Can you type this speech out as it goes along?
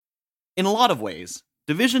In a lot of ways,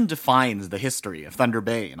 division defines the history of Thunder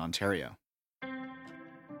Bay in Ontario.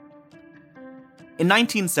 In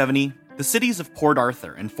 1970, the cities of Port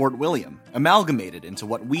Arthur and Fort William amalgamated into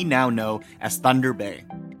what we now know as Thunder Bay,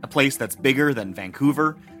 a place that's bigger than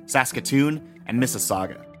Vancouver, Saskatoon, and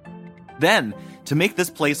Mississauga. Then, to make this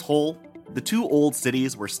place whole, the two old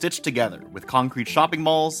cities were stitched together with concrete shopping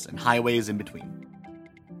malls and highways in between.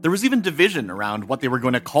 There was even division around what they were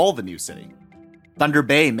going to call the new city. Thunder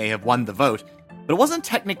Bay may have won the vote, but it wasn't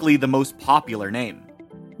technically the most popular name.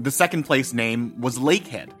 The second place name was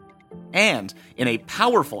Lakehead. And, in a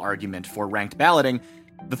powerful argument for ranked balloting,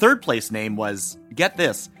 the third place name was, get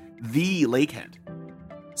this, the Lakehead.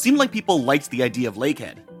 Seemed like people liked the idea of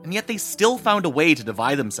Lakehead, and yet they still found a way to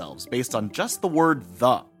divide themselves based on just the word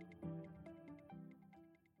the.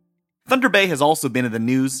 Thunder Bay has also been in the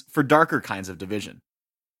news for darker kinds of division.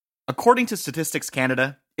 According to Statistics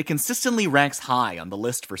Canada, it consistently ranks high on the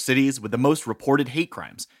list for cities with the most reported hate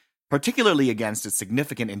crimes, particularly against its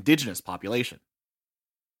significant Indigenous population.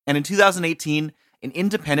 And in 2018, an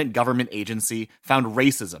independent government agency found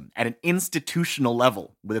racism at an institutional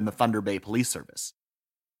level within the Thunder Bay Police Service.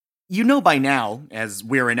 You know by now, as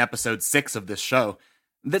we're in episode 6 of this show,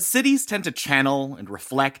 that cities tend to channel and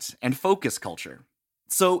reflect and focus culture.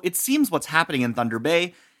 So it seems what's happening in Thunder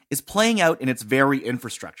Bay is playing out in its very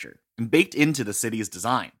infrastructure and baked into the city's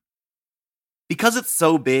design. Because it's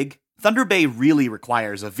so big, Thunder Bay really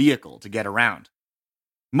requires a vehicle to get around.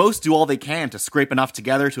 Most do all they can to scrape enough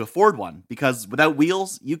together to afford one, because without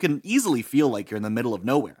wheels, you can easily feel like you're in the middle of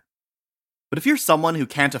nowhere. But if you're someone who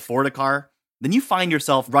can't afford a car, then you find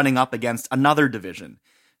yourself running up against another division,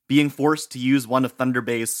 being forced to use one of Thunder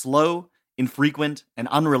Bay's slow, infrequent, and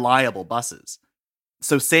unreliable buses.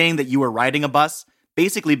 So saying that you were riding a bus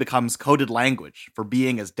basically becomes coded language for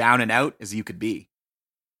being as down and out as you could be.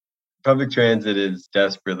 Public transit is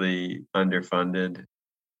desperately underfunded.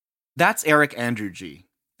 That's Eric Andrew,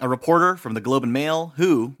 a reporter from the Globe and Mail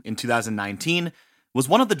who, in 2019, was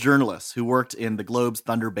one of the journalists who worked in the Globe's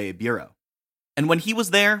Thunder Bay bureau. And when he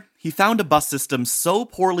was there, he found a bus system so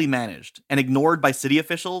poorly managed and ignored by city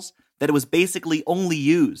officials that it was basically only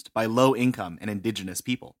used by low-income and Indigenous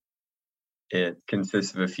people. It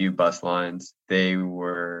consists of a few bus lines. They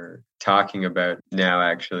were talking about now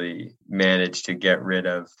actually managed to get rid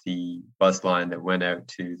of the bus line that went out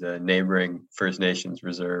to the neighboring First Nations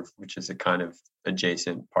Reserve, which is a kind of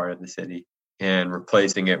adjacent part of the city, and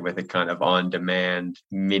replacing it with a kind of on-demand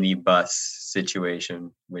minibus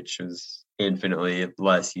situation, which was infinitely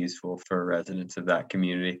less useful for residents of that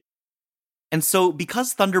community. And so,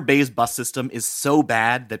 because Thunder Bay's bus system is so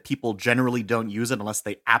bad that people generally don't use it unless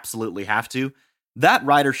they absolutely have to, that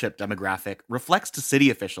ridership demographic reflects to city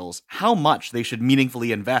officials how much they should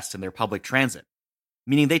meaningfully invest in their public transit,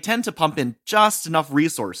 meaning they tend to pump in just enough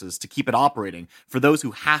resources to keep it operating for those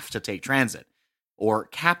who have to take transit, or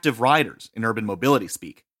captive riders in urban mobility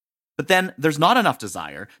speak. But then there's not enough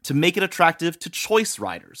desire to make it attractive to choice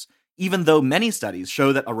riders, even though many studies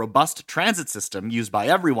show that a robust transit system used by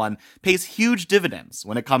everyone pays huge dividends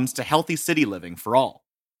when it comes to healthy city living for all.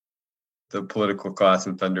 The political class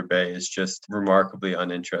in Thunder Bay is just remarkably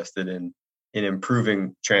uninterested in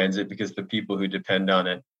improving transit because the people who depend on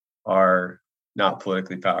it are not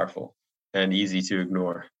politically powerful and easy to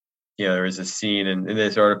ignore. There was a scene in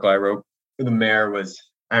this article I wrote where the mayor was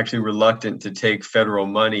actually reluctant to take federal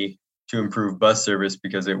money to improve bus service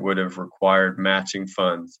because it would have required matching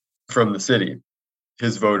funds from the city.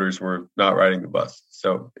 His voters were not riding the bus,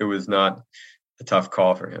 so it was not a tough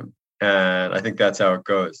call for him. And I think that's how it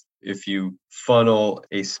goes. If you funnel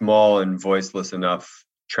a small and voiceless enough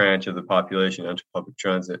tranche of the population onto public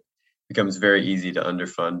transit, it becomes very easy to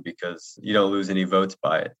underfund because you don't lose any votes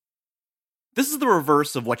by it. This is the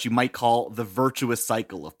reverse of what you might call the virtuous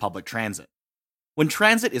cycle of public transit. When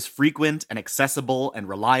transit is frequent and accessible and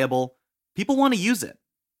reliable, people want to use it.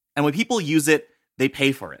 And when people use it, they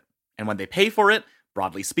pay for it. And when they pay for it,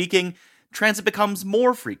 broadly speaking, transit becomes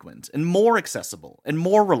more frequent and more accessible and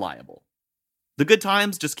more reliable. The good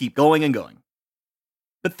times just keep going and going.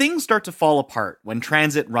 But things start to fall apart when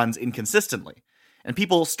transit runs inconsistently, and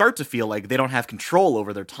people start to feel like they don't have control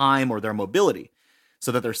over their time or their mobility,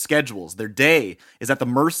 so that their schedules, their day, is at the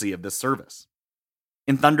mercy of this service.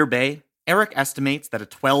 In Thunder Bay, Eric estimates that a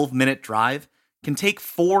 12-minute drive can take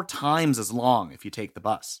 4 times as long if you take the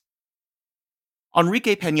bus.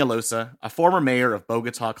 Enrique Peñalosa, a former mayor of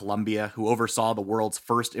Bogota, Colombia, who oversaw the world's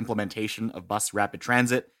first implementation of bus rapid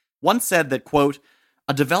transit, once said that, quote,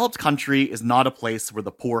 "A developed country is not a place where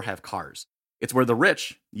the poor have cars. It's where the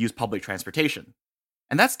rich use public transportation."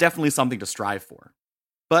 And that's definitely something to strive for.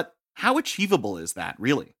 But how achievable is that,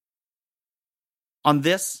 really? On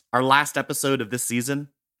this, our last episode of this season,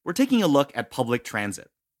 we're taking a look at public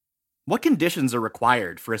transit. What conditions are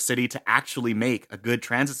required for a city to actually make a good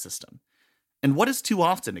transit system? And what is too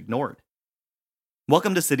often ignored?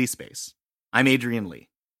 Welcome to City Space. I'm Adrian Lee.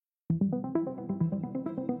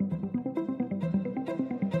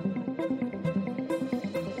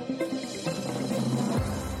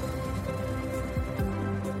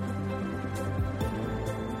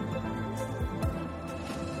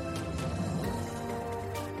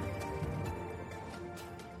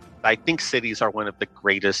 I think cities are one of the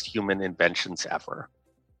greatest human inventions ever.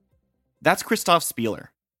 That's Christof Spieler.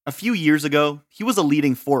 A few years ago, he was a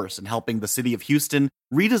leading force in helping the city of Houston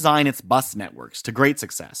redesign its bus networks to great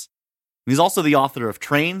success. He's also the author of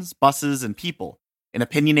Trains, Buses, and People, an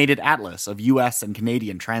opinionated atlas of U.S. and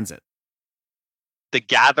Canadian transit. The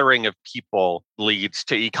gathering of people leads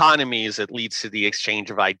to economies, it leads to the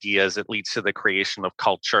exchange of ideas, it leads to the creation of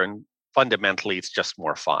culture, and fundamentally, it's just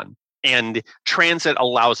more fun. And transit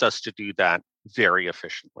allows us to do that very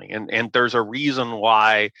efficiently. And there's a reason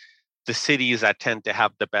why the cities that tend to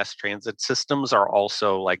have the best transit systems are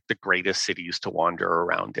also like the greatest cities to wander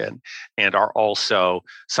around in, and are also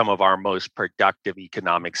some of our most productive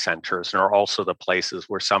economic centers, and are also the places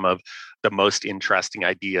where some of the most interesting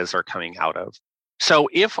ideas are coming out of. So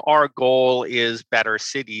if our goal is better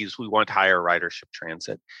cities, we want higher ridership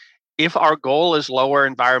transit. If our goal is lower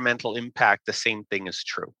environmental impact, the same thing is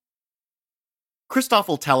true. Christof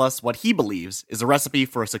will tell us what he believes is a recipe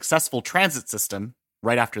for a successful transit system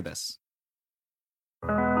right after this.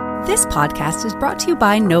 This podcast is brought to you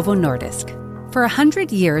by Novo Nordisk. For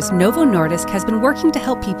 100 years, Novo Nordisk has been working to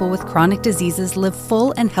help people with chronic diseases live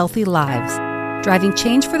full and healthy lives, driving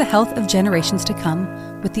change for the health of generations to come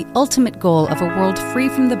with the ultimate goal of a world free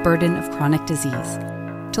from the burden of chronic disease.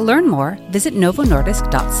 To learn more, visit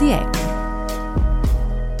novonordisk.ca.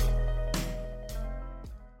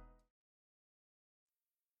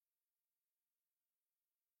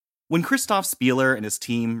 When Christof Spieler and his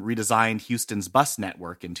team redesigned Houston's bus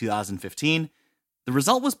network in 2015, the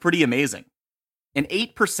result was pretty amazing. An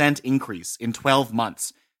 8% increase in 12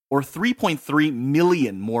 months, or 3.3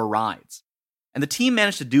 million more rides. And the team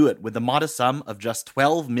managed to do it with a modest sum of just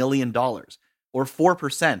 $12 million, or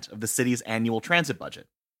 4% of the city's annual transit budget.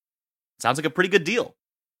 Sounds like a pretty good deal.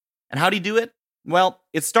 And how do you do it? Well,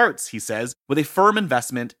 it starts, he says, with a firm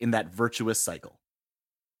investment in that virtuous cycle.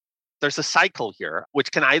 There's a cycle here,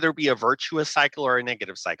 which can either be a virtuous cycle or a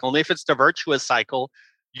negative cycle. And if it's the virtuous cycle,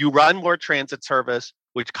 you run more transit service,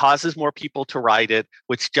 which causes more people to ride it,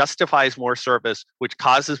 which justifies more service, which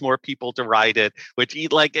causes more people to ride it,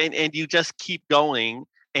 and you just keep going.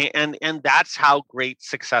 And that's how great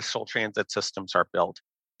successful transit systems are built.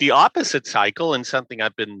 The opposite cycle, and something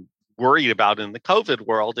I've been worried about in the COVID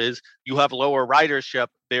world, is you have lower ridership,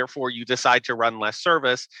 therefore you decide to run less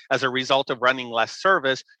service. As a result of running less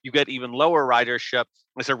service, you get even lower ridership.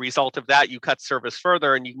 As a result of that, you cut service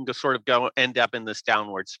further, and you can just sort of end up in this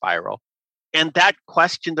downward spiral. And that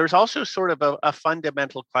question, there's also sort of a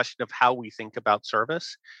fundamental question of how we think about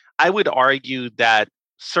service. I would argue that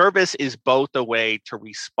service is both a way to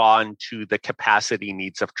respond to the capacity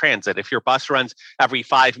needs of transit. If your bus runs every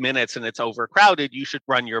 5 minutes and it's overcrowded, you should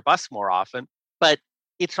run your bus more often. But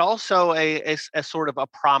it's also a sort of a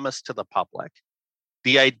promise to the public.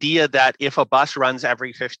 The idea that if a bus runs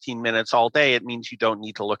every 15 minutes all day, it means you don't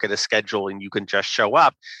need to look at a schedule and you can just show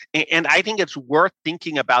up. And I think it's worth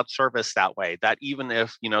thinking about service that way, that even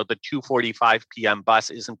if, the 2:45 p.m. bus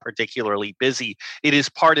isn't particularly busy, it is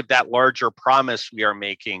part of that larger promise we are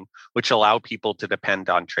making, which allow people to depend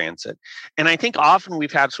on transit. And I think often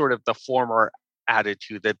we've had sort of the former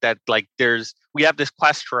attitude that we have this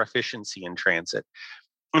quest for efficiency in transit.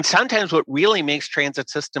 And sometimes what really makes transit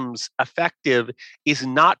systems effective is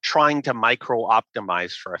not trying to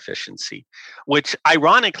micro-optimize for efficiency, which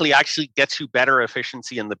ironically actually gets you better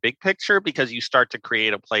efficiency in the big picture, because you start to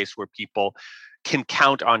create a place where people can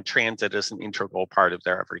count on transit as an integral part of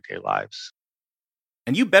their everyday lives.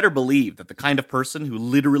 And you better believe that the kind of person who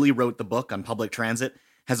literally wrote the book on public transit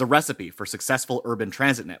has a recipe for successful urban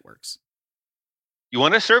transit networks. You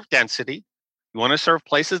want to serve density. You want to serve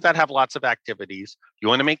places that have lots of activities. You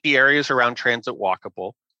want to make the areas around transit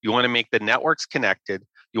walkable. You want to make the networks connected.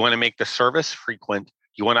 You want to make the service frequent.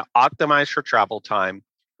 You want to optimize for travel time.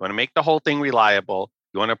 You want to make the whole thing reliable.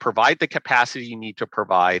 You want to provide the capacity you need to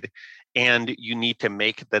provide. And you need to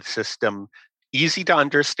make the system easy to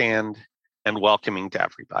understand and welcoming to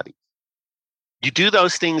everybody. You do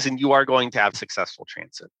those things and you are going to have successful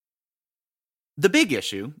transit. The big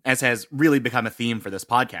issue, as has really become a theme for this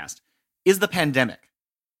podcast, is the pandemic.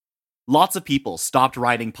 Lots of people stopped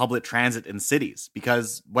riding public transit in cities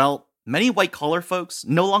because, well, many white-collar folks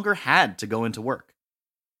no longer had to go into work.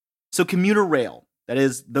 So commuter rail, that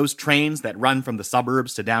is, those trains that run from the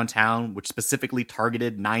suburbs to downtown, which specifically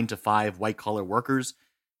targeted 9 to 5 white-collar workers,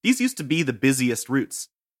 these used to be the busiest routes,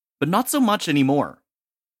 but not so much anymore.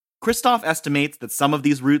 Christof estimates that some of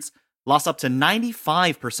these routes lost up to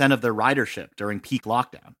 95% of their ridership during peak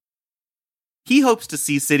lockdown. He hopes to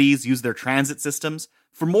see cities use their transit systems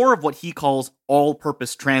for more of what he calls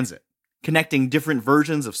all-purpose transit, connecting different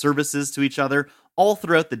versions of services to each other all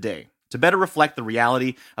throughout the day to better reflect the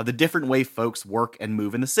reality of the different way folks work and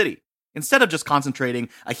move in the city, instead of just concentrating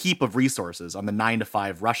a heap of resources on the 9 to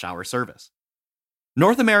 5 rush hour service.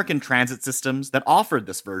 North American transit systems that offered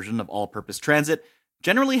this version of all-purpose transit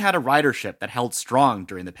generally had a ridership that held strong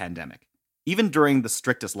during the pandemic, even during the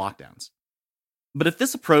strictest lockdowns. But if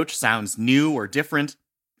this approach sounds new or different,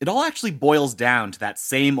 it all actually boils down to that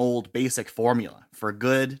same old basic formula for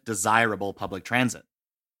good, desirable public transit.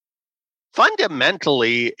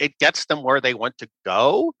 Fundamentally, it gets them where they want to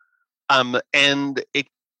go, and it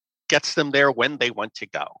gets them there when they want to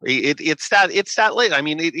go. It's that late. I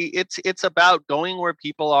mean, it's about going where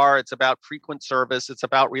people are. It's about frequent service. It's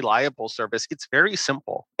about reliable service. It's very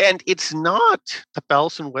simple, and it's not the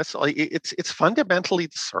bells and whistles. It's fundamentally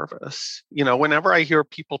the service. You know, whenever I hear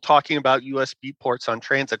people talking about USB ports on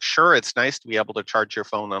transit, sure, it's nice to be able to charge your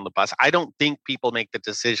phone on the bus. I don't think people make the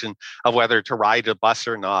decision of whether to ride a bus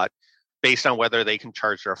or not based on whether they can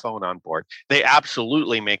charge their phone on board. They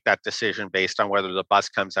absolutely make that decision based on whether the bus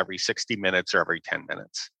comes every 60 minutes or every 10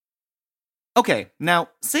 minutes. Okay, now,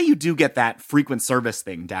 say you do get that frequent service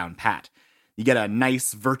thing down pat. You get a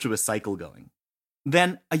nice virtuous cycle going.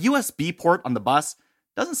 Then a USB port on the bus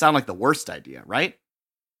doesn't sound like the worst idea, right?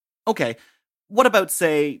 Okay, what about,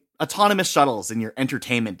 say, autonomous shuttles in your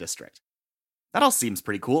entertainment district? That all seems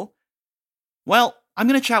pretty cool. Well, I'm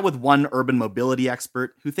going to chat with one urban mobility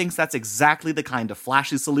expert who thinks that's exactly the kind of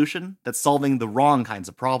flashy solution that's solving the wrong kinds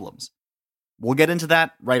of problems. We'll get into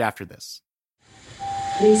that right after this.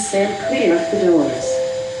 Please stand clear of the doors.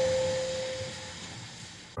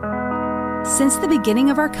 Since the beginning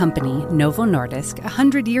of our company, Novo Nordisk,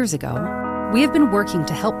 100 years ago, we have been working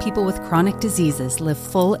to help people with chronic diseases live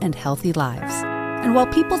full and healthy lives. And while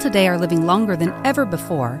people today are living longer than ever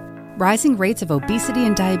before, rising rates of obesity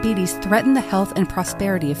and diabetes threaten the health and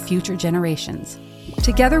prosperity of future generations.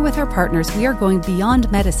 Together with our partners, we are going beyond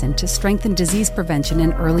medicine to strengthen disease prevention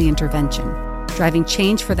and early intervention, driving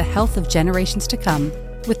change for the health of generations to come,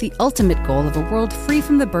 with the ultimate goal of a world free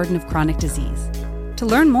from the burden of chronic disease. To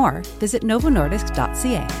learn more, visit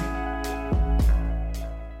novonordisk.ca.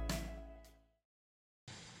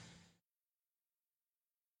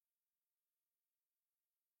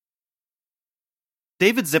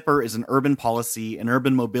 David Zipper is an urban policy and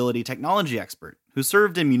urban mobility technology expert who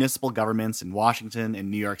served in municipal governments in Washington and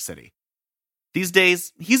New York City. These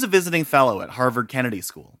days, he's a visiting fellow at Harvard Kennedy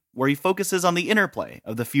School, where he focuses on the interplay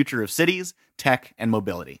of the future of cities, tech, and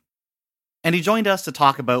mobility. And he joined us to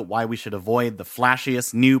talk about why we should avoid the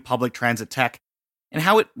flashiest new public transit tech, and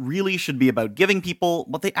how it really should be about giving people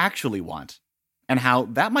what they actually want, and how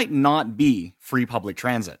that might not be free public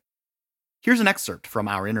transit. Here's an excerpt from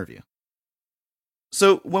our interview.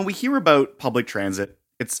 So when we hear about public transit,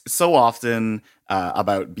 it's so often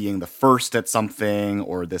about being the first at something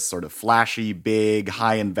or this sort of flashy, big,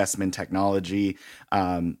 high investment technology.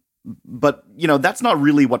 But, you know, that's not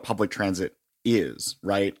really what public transit is,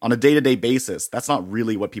 right? On a day-to-day basis, that's not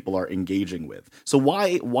really what people are engaging with. So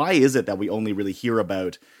why is it that we only really hear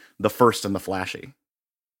about the first and the flashy?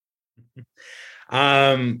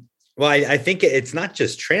 Well, I think it's not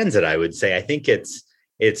just transit, I would say. I think it's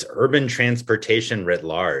urban transportation writ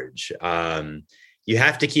large. You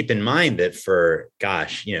have to keep in mind that for,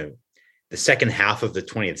 the second half of the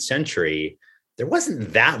 20th century, there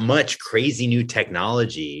wasn't that much crazy new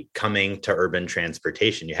technology coming to urban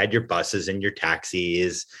transportation. You had your buses and your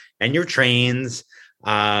taxis and your trains,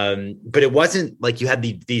 but it wasn't like you had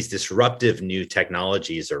these disruptive new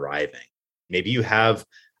technologies arriving. Maybe you have,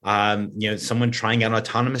 someone trying out an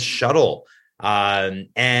autonomous shuttle.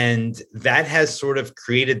 And that has sort of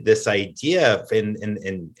created this idea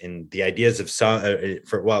in the ideas of some, I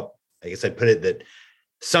guess I'd put it that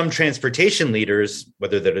some transportation leaders,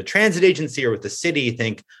 whether they're the transit agency or with the city,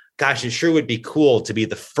 think, gosh, it sure would be cool to be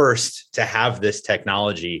the first to have this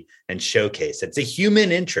technology and showcase. It's a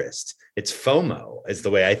human interest. It's FOMO is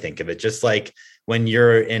the way I think of it. Just like when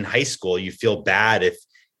you're in high school, you feel bad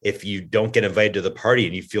if you don't get invited to the party,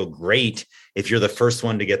 and you feel great if you're the first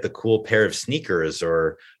one to get the cool pair of sneakers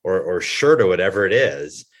or shirt or whatever it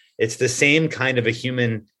is. It's the same kind of a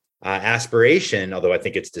human aspiration, although I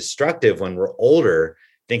think it's destructive when we're older,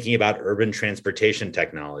 thinking about urban transportation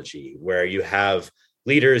technology, where you have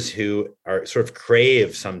leaders who are sort of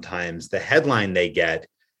crave sometimes the headline they get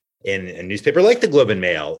in a newspaper like the Globe and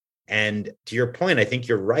Mail. And to your point, I think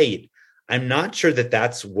you're right. I'm not sure that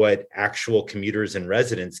that's what actual commuters and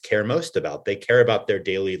residents care most about. They care about their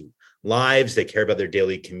daily lives. They care about their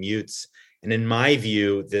daily commutes. And in my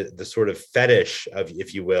view, the sort of fetish of,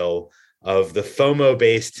 if you will, of the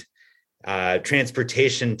FOMO-based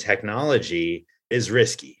transportation technology is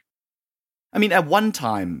risky. I mean, at one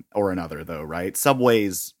time or another, though, right?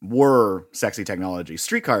 Subways were sexy technology.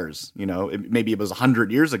 Streetcars, maybe it was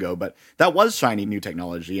 100 years ago, but that was shiny new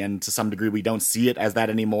technology. And to some degree, we don't see it as that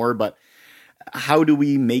anymore. But how do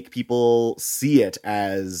we make people see it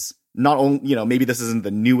as not only, maybe this isn't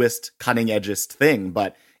the newest, cutting edgest thing,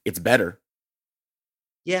 but it's better?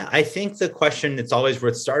 Yeah, I think the question it's always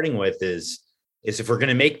worth starting with is if we're going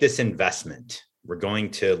to make this investment, we're going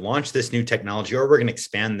to launch this new technology, or we're going to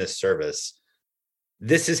expand this service,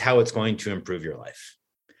 this is how it's going to improve your life.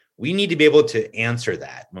 We need to be able to answer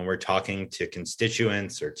that when we're talking to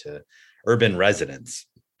constituents or to urban residents.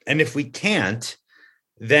 And if we can't,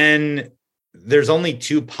 then there's only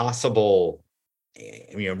two possible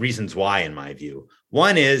reasons why, in my view.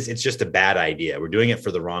 One is it's just a bad idea. We're doing it for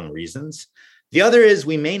the wrong reasons. The other is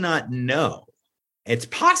we may not know. It's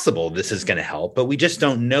possible this is going to help, but we just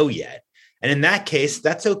don't know yet. And in that case,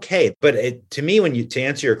 that's okay. But to me, to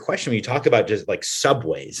answer your question, when you talk about just like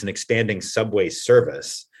subways and expanding subway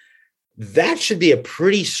service, that should be a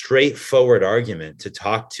pretty straightforward argument to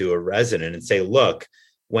talk to a resident and say, look,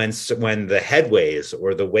 when the headways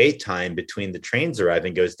or the wait time between the trains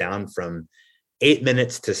arriving goes down from 8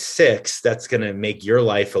 minutes to 6, that's going to make your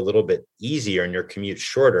life a little bit easier and your commute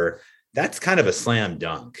shorter. That's kind of a slam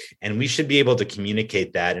dunk. And we should be able to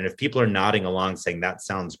communicate that. And if people are nodding along saying that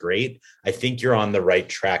sounds great, I think you're on the right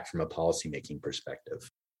track from a policymaking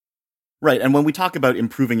perspective. Right. And when we talk about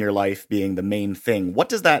improving your life being the main thing, what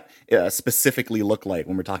does that specifically look like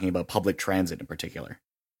when we're talking about public transit in particular?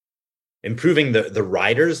 Improving the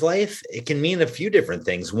rider's life, it can mean a few different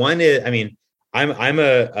things. One is, I'm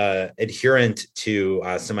a adherent to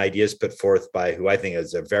some ideas put forth by who I think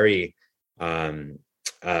is a very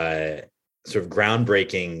sort of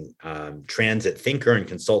groundbreaking transit thinker and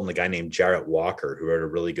consultant, a guy named Jarrett Walker, who wrote a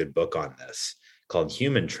really good book on this called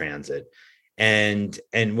Human Transit. And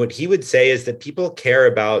what he would say is that people care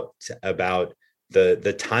about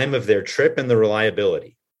the time of their trip and the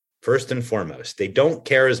reliability, first and foremost. They don't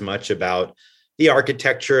care as much about the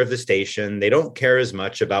architecture of the station. They don't care as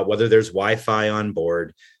much about whether there's Wi-Fi on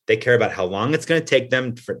board. They care about how long it's going to take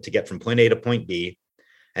them to get from point A to point B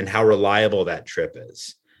and how reliable that trip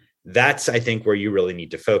is. That's, I think, where you really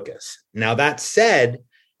need to focus. Now, that said,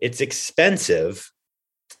 it's expensive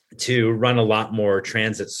to run a lot more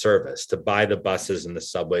transit service, to buy the buses and the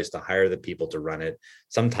subways, to hire the people to run it.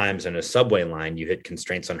 Sometimes in a subway line, you hit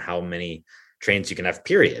constraints on how many trains you can have,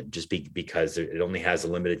 period, just because it only has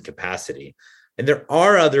a limited capacity. And there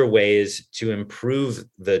are other ways to improve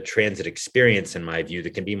the transit experience, in my view,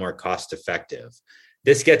 that can be more cost effective.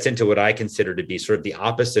 This gets into what I consider to be sort of the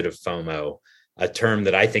opposite of FOMO, a term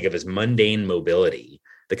that I think of as mundane mobility,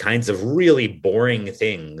 the kinds of really boring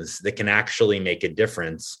things that can actually make a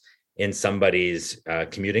difference in somebody's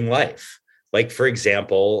commuting life. Like, for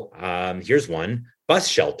example, here's one, bus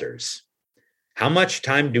shelters. How much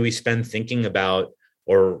time do we spend thinking about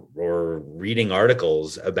or reading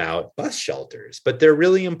articles about bus shelters? But they're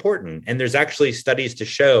really important. And there's actually studies to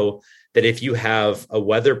show that if you have a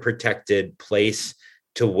weather protected place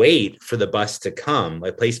to wait for the bus to come,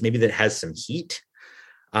 a place maybe that has some heat,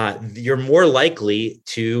 you're more likely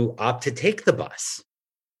to opt to take the bus.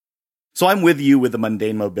 So I'm with you with the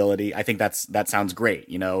mundane mobility. I think that sounds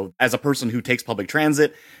great. As a person who takes public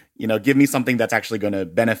transit, give me something that's actually going to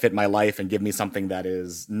benefit my life and give me something that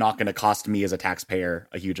is not going to cost me as a taxpayer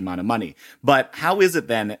a huge amount of money. But how is it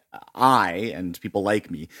then I and people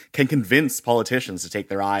like me can convince politicians to take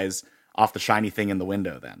their eyes off the shiny thing in the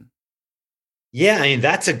window then? Yeah,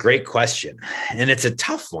 that's a great question. And it's a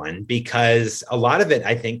tough one because a lot of it,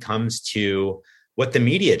 I think, comes to what the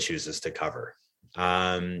media chooses to cover.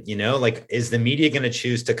 Is the media going to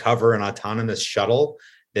choose to cover an autonomous shuttle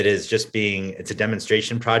that is just it's a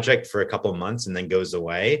demonstration project for a couple of months and then goes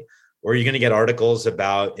away? Or are you going to get articles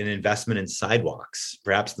about an investment in sidewalks,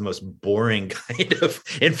 perhaps the most boring kind of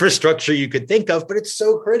infrastructure you could think of, but it's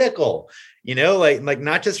so critical,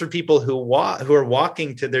 not just for people who are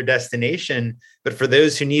walking to their destination, but for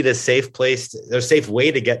those who need a safe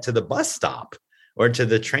way to get to the bus stop or to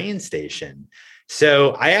the train station.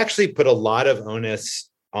 So I actually put a lot of onus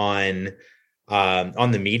on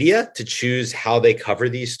on the media to choose how they cover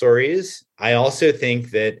these stories. I also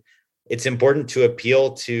think that it's important to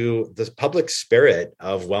appeal to the public spirit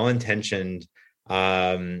of well-intentioned,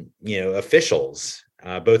 officials,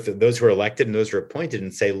 both those who are elected and those who are appointed,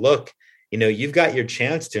 and say, look, you've got your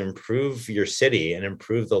chance to improve your city and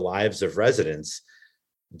improve the lives of residents.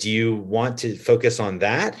 Do you want to focus on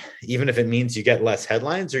that, even if it means you get less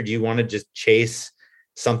headlines, or do you want to just chase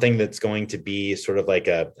something that's going to be sort of like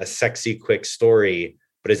a sexy, quick story,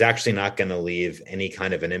 but is actually not going to leave any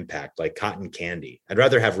kind of an impact, like cotton candy? I'd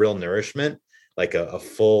rather have real nourishment, like a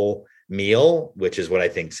full meal, which is what I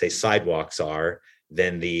think, say, sidewalks are,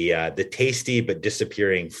 than the tasty but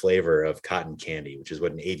disappearing flavor of cotton candy, which is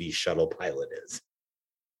what an AV shuttle pilot is.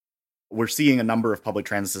 We're seeing a number of public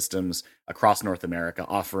transit systems across North America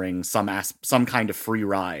offering some kind of free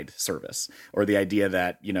ride service, or the idea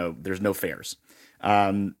that, there's no fares.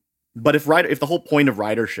 But if the whole point of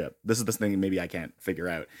ridership, this is the thing maybe I can't figure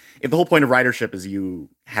out. If the whole point of ridership is you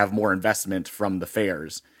have more investment from the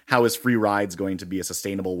fares, how is free rides going to be a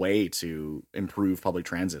sustainable way to improve public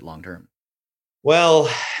transit long term? Well,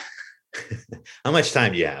 how much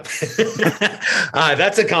time do you have?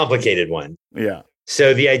 That's a complicated one. Yeah.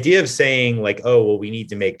 So the idea of saying like, oh, well, we need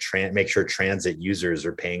to make sure transit users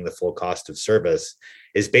are paying the full cost of service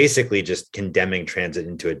is basically just condemning transit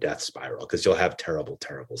into a death spiral, because you'll have terrible,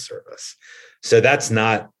 terrible service. So that's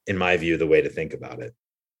not, in my view, the way to think about it.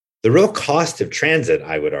 The real cost of transit,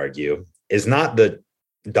 I would argue, is not the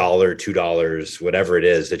 $1, $2, whatever it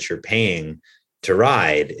is that you're paying to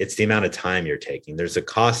ride. It's the amount of time you're taking. There's a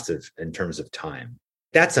cost in terms of time.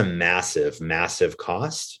 That's a massive, massive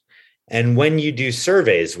cost. And when you do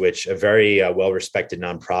surveys, which a very well-respected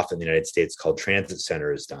nonprofit in the United States called Transit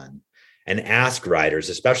Center has done, and ask riders,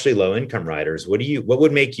 especially low-income riders, what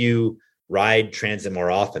would make you ride transit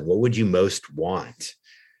more often? What would you most want?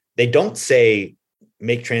 They don't say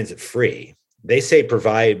make transit free. They say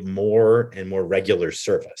provide more and more regular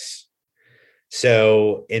service.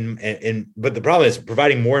 So, but the problem is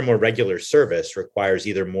providing more and more regular service requires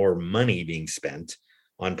either more money being spent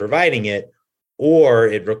on providing it, or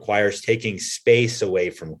it requires taking space away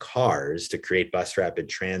from cars to create bus rapid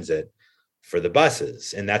transit for the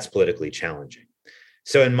buses. And that's politically challenging.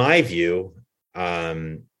 So in my view,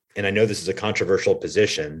 and I know this is a controversial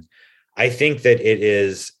position, I think that it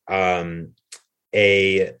is a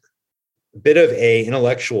bit of an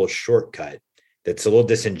intellectual shortcut that's a little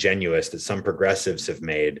disingenuous that some progressives have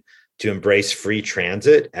made to embrace free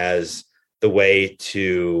transit as the way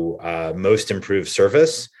to most improve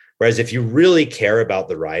service. Whereas if you really care about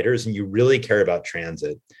the riders and you really care about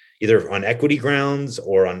transit, either on equity grounds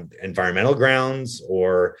or on environmental grounds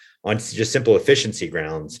or on just simple efficiency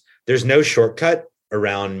grounds, there's no shortcut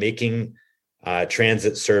around making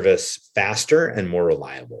transit service faster and more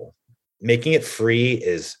reliable. Making it free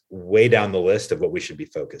is way down the list of what we should be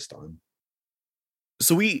focused on.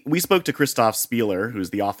 So we spoke to Christof Spieler, who's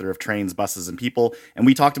the author of Trains, Buses, and People, and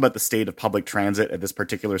we talked about the state of public transit at this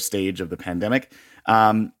particular stage of the pandemic.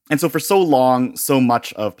 And so for so long, so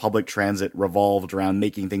much of public transit revolved around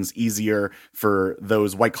making things easier for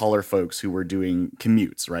those white-collar folks who were doing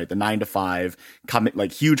commutes, right? The 9 to 5,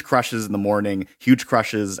 like huge crushes in the morning, huge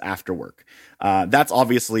crushes after work. That's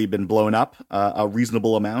obviously been blown up a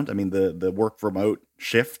reasonable amount. I mean, the work remote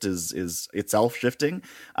shift is itself shifting.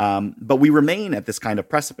 But we remain at this kind of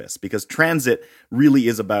precipice because transit really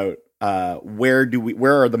is about where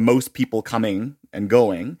are the most people coming and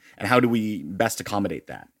going, and how do we best accommodate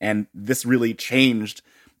that? And this really changed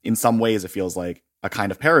in some ways, it feels like, a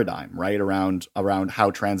kind of paradigm, right, around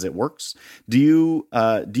how transit works. Do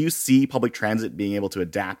you see public transit being able to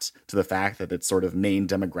adapt to the fact that its sort of main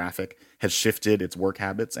demographic has shifted its work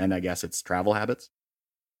habits and I guess its travel habits?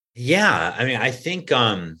 Yeah, I mean, I think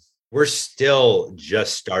we're still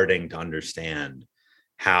just starting to understand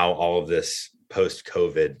how all of this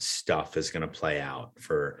post-COVID stuff is going to play out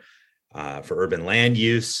for urban land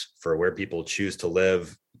use, for where people choose to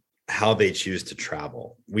live, how they choose to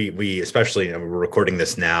travel. We especially, we're recording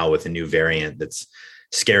this now with a new variant that's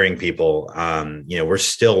scaring people. We're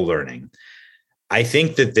still learning. I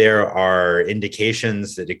think that there are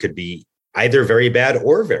indications that it could be either very bad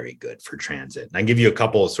or very good for transit. And I give you a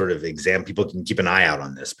couple of sort of examples. People can keep an eye out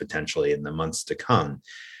on this potentially in the months to come.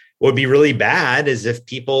 What would be really bad is if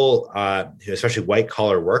people, especially white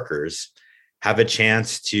collar workers, have a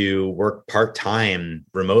chance to work part-time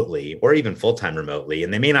remotely or even full-time remotely.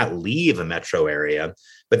 And they may not leave a metro area,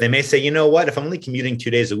 but they may say, you know what, if I'm only commuting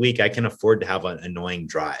 2 days a week, I can afford to have an annoying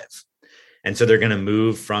drive. And so they're going to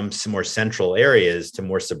move from some more central areas to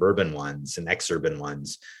more suburban ones and exurban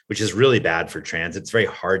ones, which is really bad for transit. It's very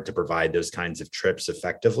hard to provide those kinds of trips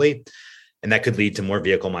effectively. And that could lead to more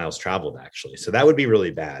vehicle miles traveled, actually. So that would be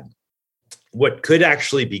really bad. What could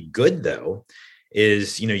actually be good, though,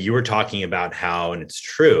 is, you were talking about how, and it's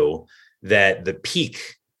true, that the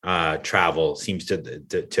peak travel seems to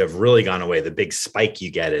have really gone away. The big spike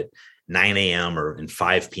you get at 9 a.m. or and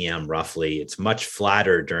 5 p.m. roughly, it's much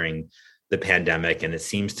flatter during the pandemic, and it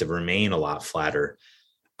seems to remain a lot flatter.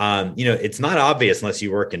 It's not obvious unless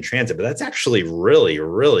you work in transit, but that's actually really,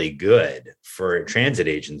 really good for transit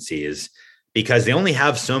agencies because they only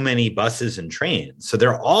have so many buses and trains. So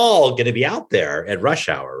they're all going to be out there at rush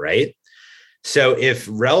hour, right? So if,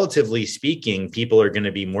 relatively speaking, people are going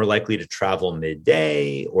to be more likely to travel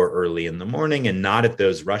midday or early in the morning and not at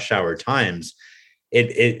those rush hour times,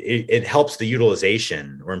 it helps the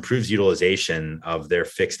utilization or improves utilization of their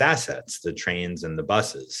fixed assets, the trains and the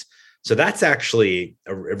buses. So that's actually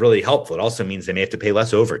really helpful. It also means they may have to pay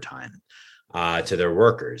less overtime to their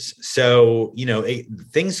workers. So,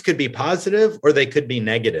 things could be positive or they could be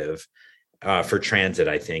negative for transit,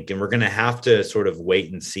 I think. And we're going to have to sort of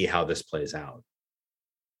wait and see how this plays out.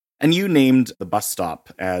 And you named the bus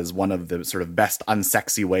stop as one of the sort of best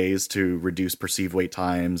unsexy ways to reduce perceived wait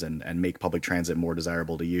times and make public transit more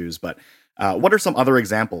desirable to use. But what are some other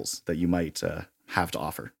examples that you might have to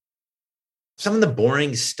offer? Some of the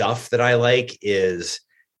boring stuff that I like is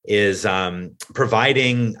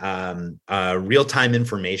providing real-time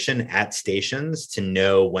information at stations to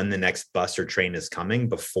know when the next bus or train is coming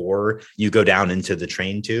before you go down into the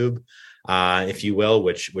train tube, if you will,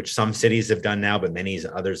 which some cities have done now, but many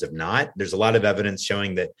others have not. There's a lot of evidence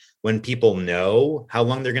showing that when people know how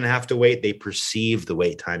long they're going to have to wait, they perceive the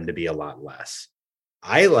wait time to be a lot less.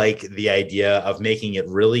 I like the idea of making it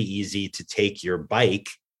really easy to take your bike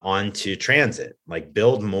onto transit, like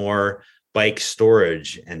build more bike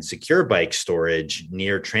storage and secure bike storage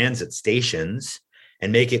near transit stations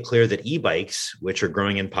and make it clear that e-bikes, which are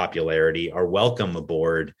growing in popularity, are welcome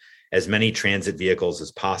aboard as many transit vehicles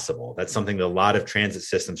as possible. That's something that a lot of transit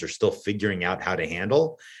systems are still figuring out how to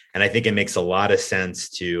handle. And I think it makes a lot of sense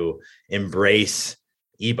to embrace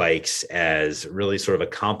e-bikes as really sort of a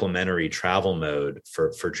complementary travel mode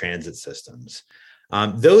for transit systems.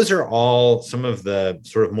 Those are all some of the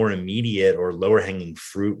sort of more immediate or lower hanging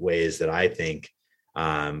fruit ways that I think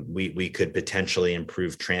we could potentially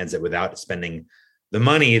improve transit without spending the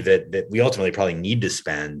money that we ultimately probably need to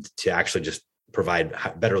spend to actually just provide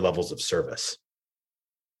better levels of service.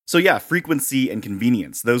 So yeah, frequency and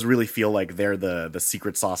convenience, those really feel like they're the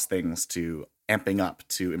secret sauce things to amping up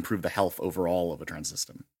to improve the health overall of a transit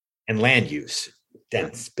system. And land use.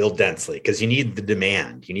 Build densely, because you need the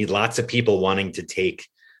demand. You need lots of people wanting to take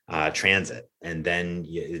transit, and then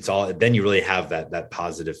you really have that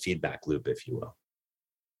positive feedback loop, if you will.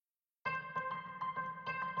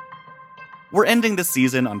 We're ending this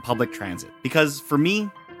season on public transit because, for me,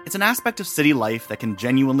 it's an aspect of city life that can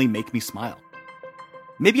genuinely make me smile.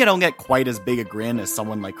 Maybe I don't get quite as big a grin as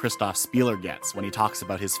someone like Christof Spieler gets when he talks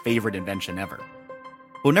about his favorite invention ever.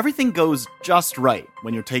 But when everything goes just right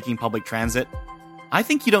when you're taking public transit, I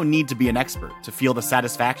think you don't need to be an expert to feel the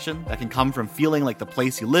satisfaction that can come from feeling like the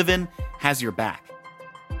place you live in has your back.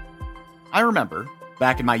 I remember,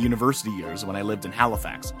 back in my university years when I lived in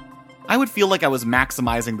Halifax, I would feel like I was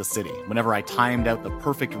maximizing the city whenever I timed out the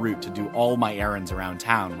perfect route to do all my errands around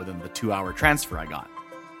town within the 2-hour transfer I got.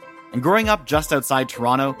 And growing up just outside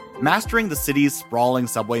Toronto, mastering the city's sprawling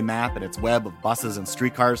subway map and its web of buses and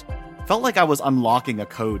streetcars felt like I was unlocking a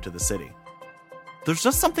code to the city. There's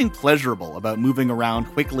just something pleasurable about moving around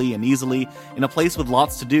quickly and easily in a place with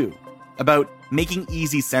lots to do, about making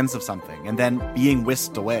easy sense of something and then being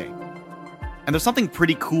whisked away. And there's something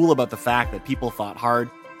pretty cool about the fact that people thought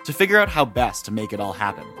hard to figure out how best to make it all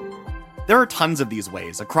happen. There are tons of these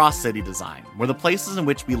ways across city design where the places in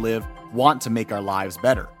which we live want to make our lives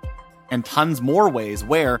better, and tons more ways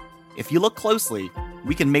where, if you look closely,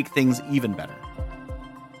 we can make things even better.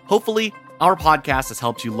 Hopefully, our podcast has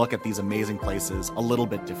helped you look at these amazing places a little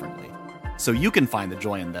bit differently, so you can find the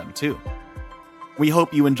joy in them too. We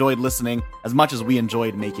hope you enjoyed listening as much as we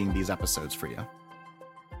enjoyed making these episodes for you.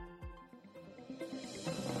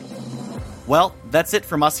 Well, that's it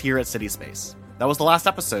from us here at City Space. That was the last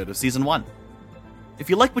episode of Season 1. If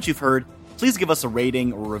you like what you've heard, please give us a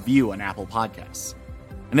rating or review on Apple Podcasts.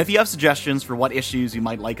 And if you have suggestions for what issues you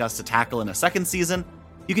might like us to tackle in a second season,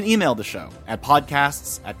 you can email the show at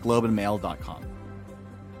podcasts@globeandmail.com.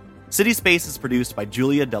 City Space is produced by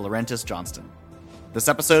Julia De Laurentiis Johnston. This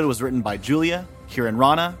episode was written by Julia, Kieran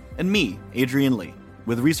Rana, and me, Adrian Lee,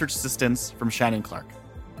 with research assistance from Shannon Clark.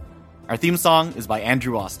 Our theme song is by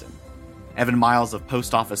Andrew Austin. Evan Miles of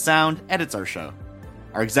Post Office Sound edits our show.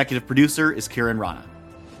 Our executive producer is Kieran Rana.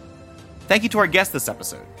 Thank you to our guest this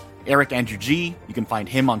episode, Eric Andrew G, you can find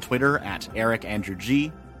him on Twitter at Eric Andrew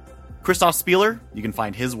G. Christof Spieler, you can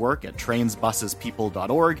find his work at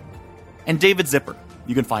trainsbusespeople.org. And David Zipper,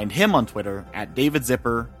 you can find him on Twitter at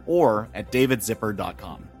DavidZipper or at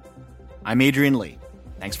davidzipper.com. I'm Adrian Lee.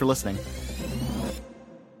 Thanks for listening.